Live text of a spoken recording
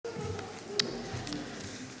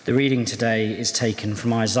The reading today is taken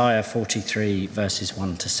from Isaiah 43, verses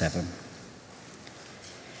 1 to 7.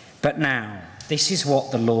 But now, this is what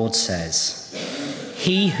the Lord says.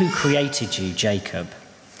 He who created you, Jacob,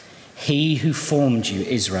 he who formed you,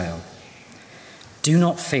 Israel. Do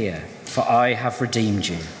not fear, for I have redeemed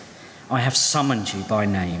you. I have summoned you by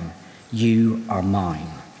name. You are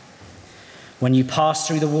mine. When you pass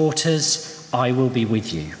through the waters, I will be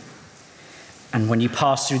with you. And when you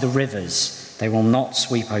pass through the rivers, they will not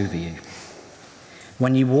sweep over you.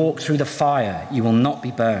 When you walk through the fire, you will not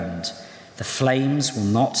be burned. The flames will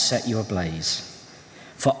not set you ablaze.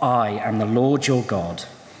 For I am the Lord your God,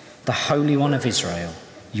 the Holy One of Israel,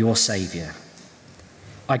 your Saviour.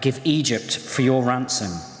 I give Egypt for your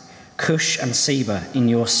ransom, Cush and Seba in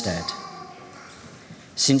your stead.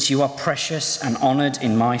 Since you are precious and honoured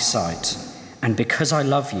in my sight, and because I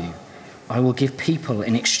love you, I will give people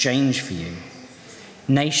in exchange for you,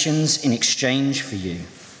 nations in exchange for you,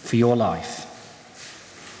 for your life.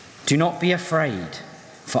 Do not be afraid,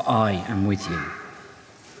 for I am with you.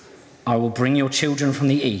 I will bring your children from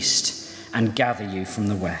the east and gather you from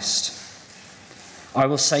the west. I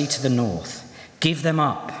will say to the north, give them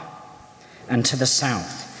up, and to the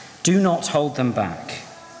south, do not hold them back.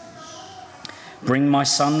 Bring my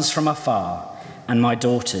sons from afar and my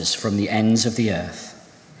daughters from the ends of the earth.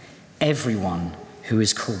 Everyone who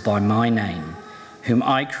is called by my name, whom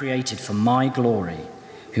I created for my glory,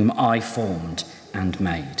 whom I formed and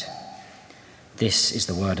made. This is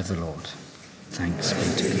the word of the Lord. Thanks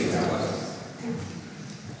be to God.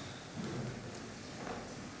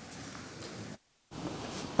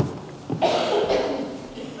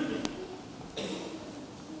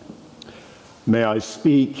 May I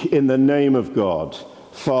speak in the name of God,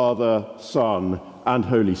 Father, Son, and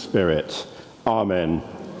Holy Spirit. Amen.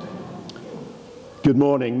 Good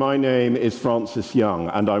morning. My name is Francis Young,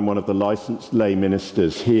 and I'm one of the licensed lay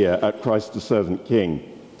ministers here at Christ the Servant King.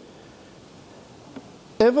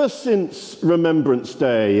 Ever since Remembrance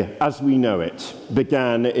Day, as we know it,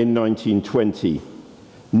 began in 1920,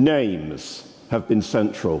 names have been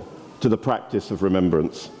central to the practice of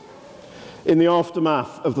remembrance. In the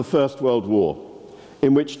aftermath of the First World War,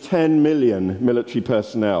 in which 10 million military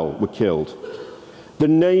personnel were killed, the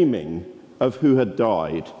naming of who had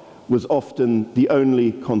died was often the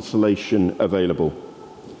only consolation available.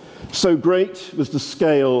 So great was the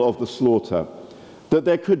scale of the slaughter that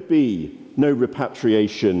there could be no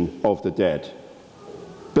repatriation of the dead.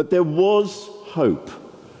 But there was hope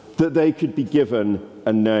that they could be given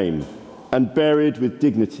a name and buried with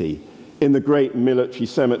dignity in the great military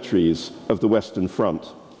cemeteries of the Western Front.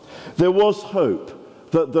 There was hope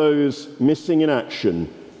that those missing in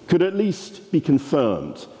action could at least be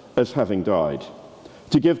confirmed as having died,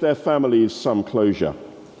 to give their families some closure.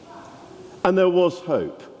 And there was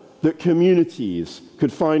hope that communities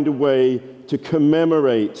could find a way to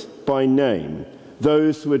commemorate by name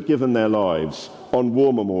those who had given their lives on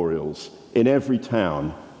war memorials in every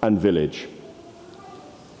town and village.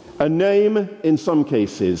 A name, in some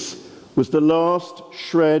cases, was the last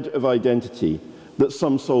shred of identity that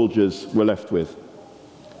some soldiers were left with.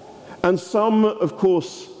 And some, of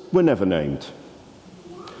course, were never named.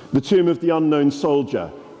 The tomb of the unknown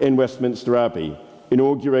soldier in Westminster Abbey,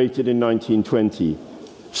 inaugurated in 1920,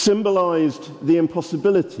 symbolised the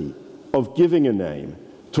impossibility of giving a name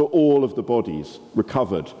to all of the bodies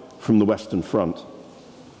recovered from the Western Front.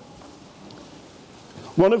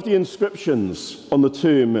 One of the inscriptions on the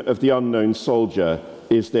tomb of the unknown soldier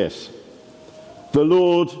is this: "The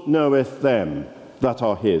Lord knoweth them that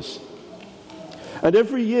are his." And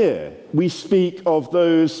every year we speak of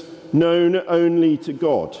those known only to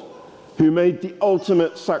God, who made the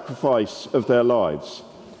ultimate sacrifice of their lives,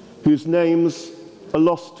 whose names are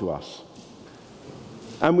lost to us.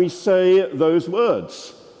 And we say those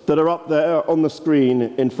words that are up there on the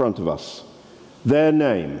screen in front of us: "Their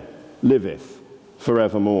name liveth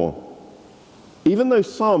forevermore," even though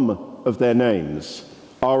some of their names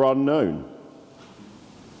are unknown.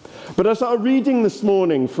 But as our reading this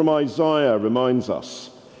morning from Isaiah reminds us,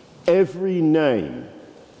 every name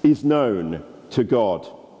is known to God.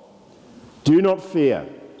 Do not fear,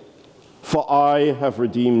 for I have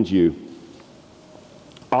redeemed you.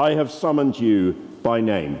 I have summoned you by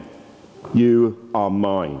name. You are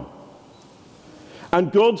mine.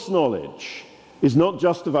 And God's knowledge is not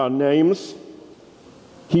just of our names.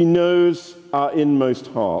 He knows our inmost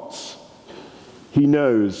hearts. He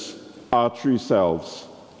knows our true selves.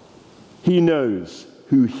 He knows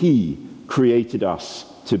who He created us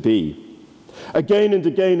to be. Again and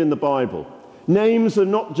again in the Bible, names are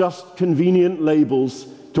not just convenient labels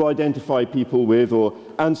to identify people with or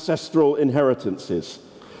ancestral inheritances.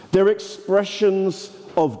 They're expressions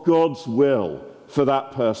of God's will for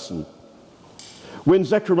that person. When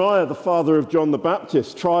Zechariah, the father of John the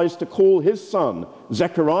Baptist, tries to call his son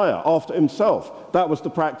Zechariah after himself, that was the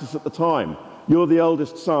practice at the time. You're the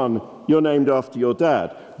eldest son, you're named after your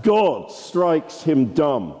dad. God strikes him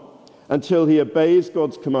dumb until he obeys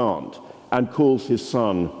God's command and calls his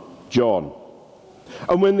son John.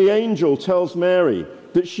 And when the angel tells Mary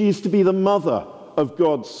that she's to be the mother of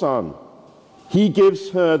God's son, he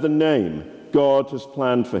gives her the name God has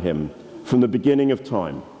planned for him from the beginning of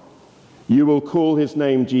time. You will call his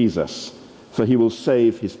name Jesus, for he will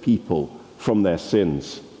save his people from their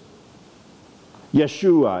sins.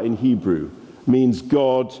 Yeshua in Hebrew means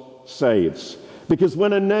God saves, because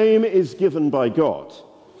when a name is given by God,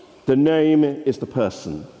 the name is the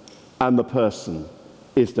person, and the person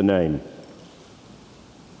is the name.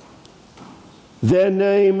 Their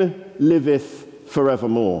name liveth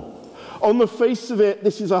forevermore. On the face of it,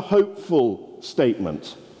 this is a hopeful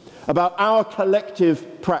statement about our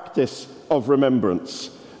collective practice of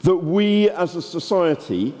remembrance, that we as a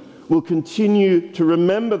society will continue to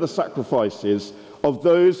remember the sacrifices of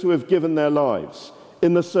those who have given their lives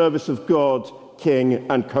in the service of God, King,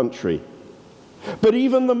 and country. But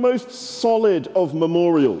even the most solid of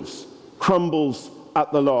memorials crumbles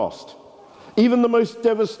at the last. Even the most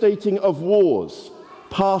devastating of wars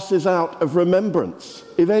passes out of remembrance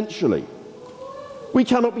eventually. We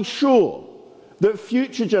cannot be sure that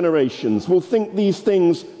future generations will think these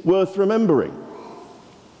things worth remembering.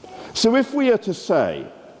 So if we are to say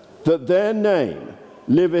that their name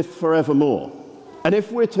liveth forevermore, and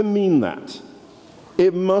if we're to mean that,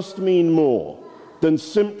 it must mean more than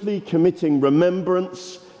simply committing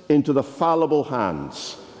remembrance into the fallible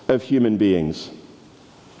hands of human beings.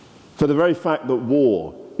 For the very fact that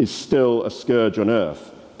war is still a scourge on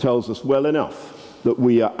earth tells us well enough that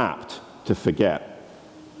we are apt to forget.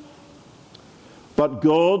 But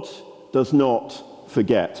God does not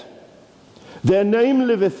forget. Their name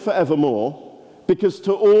liveth forevermore, because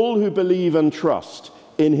to all who believe and trust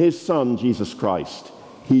in his Son, Jesus Christ,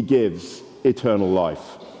 he gives eternal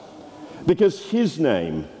life. Because his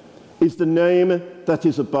name is the name that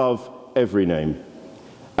is above every name.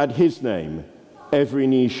 At his name, every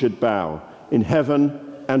knee should bow in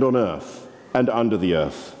heaven and on earth and under the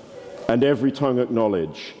earth, and every tongue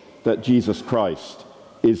acknowledge that Jesus Christ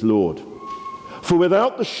is Lord. For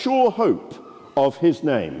without the sure hope of his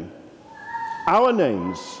name, our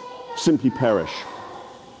names simply perish.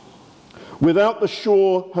 Without the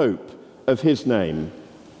sure hope of his name,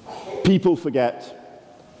 people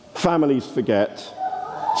forget, families forget,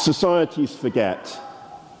 societies forget,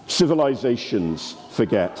 civilizations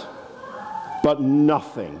forget. But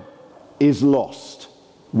nothing is lost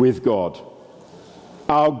with God.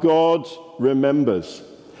 Our God remembers.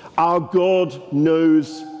 Our God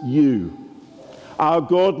knows you. Our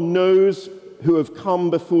God knows who have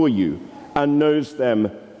come before you and knows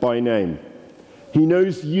them by name. He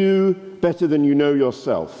knows you better than you know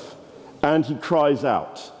yourself, and he cries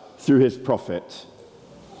out through his prophet,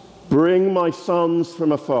 "Bring my sons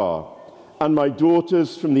from afar and my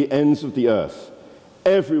daughters from the ends of the earth,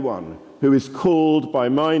 everyone who is called by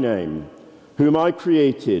my name, whom I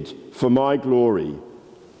created for my glory,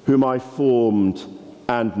 whom I formed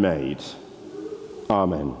and made."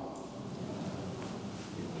 Amen.